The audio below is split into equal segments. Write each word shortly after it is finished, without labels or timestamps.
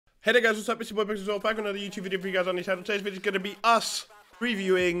Hey there guys, what's up? It's your boy Superzomgbbq back on another YouTube video for you guys on the channel. Today's video is going to be us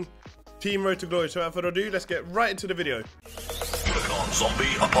previewing Team Road to Glory. So without further ado, let's get right into the video. Zombie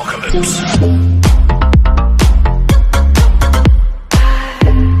apocalypse.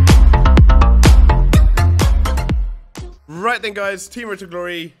 Right then guys, Team Road to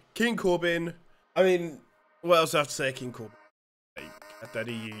Glory, King Corbin. I mean, what else do I have to say? King Corbin.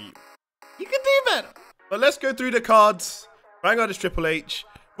 Daddy, you can do better. But let's go through the cards. Vanguard is Triple H.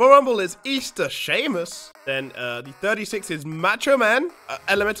 Royal Rumble is Easter Sheamus. Then the 36 is Macho Man.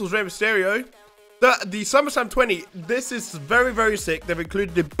 Elemental's Rey Mysterio. The SummerSlam 20, this is very, very sick. They've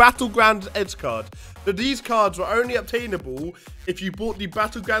included the Battlegrounds Edge card. So these cards were only obtainable if you bought the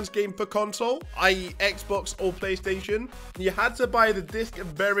Battlegrounds game for console, i.e. Xbox or PlayStation. You had to buy the disc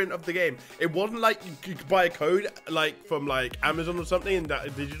variant of the game. It wasn't like you could buy a code like from like Amazon or something and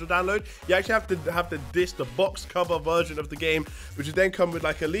that digital download. You actually have to have the disc, the box cover version of the game, which would then come with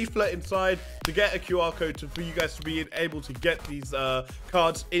like a leaflet inside to get a QR code for you guys to be able to get these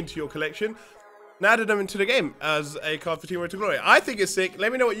cards into your collection. And added them into the game as a card for Team Road to Glory. I think it's sick.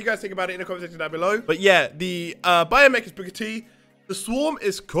 Let me know what you guys think about it in the comment section down below. But yeah, the Biomech is Booker T. The Swarm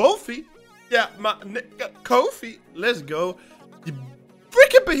is Kofi. Yeah, my nigga Kofi. Let's go. The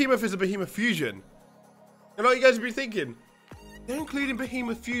freaking Behemoth is a Behemoth Fusion. You know what you guys would be thinking? They're including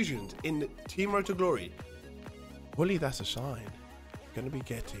Behemoth Fusions in Team Road to Glory. Surely that's a sign. You're going to be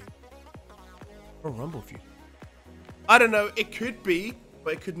getting a Rumble Fusion. I don't know. It could be,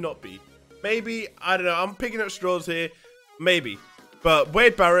 but it could not be. Maybe, I don't know, I'm picking up straws here, maybe. But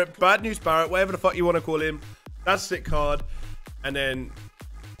Wade Barrett, Bad News Barrett, whatever the fuck you want to call him, that's a sick card. And then,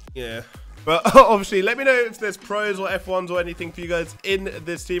 yeah. But obviously, let me know if there's pros or F1s or anything for you guys in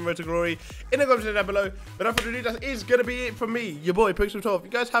this Team Road to Glory in the comments down below. But after the video, that is going to be it from me, your boy, Pixel12. If you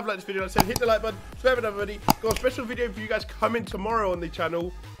guys have liked this video, like I said, hit the like button, subscribe to everybody. Got a special video for you guys coming tomorrow on the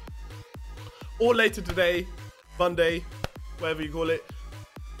channel. Or later today, Monday, whatever you call it.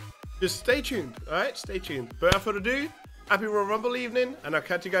 Just stay tuned, alright? Stay tuned. But without further ado, happy Royal Rumble evening, and I'll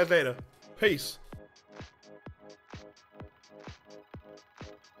catch you guys later. Peace.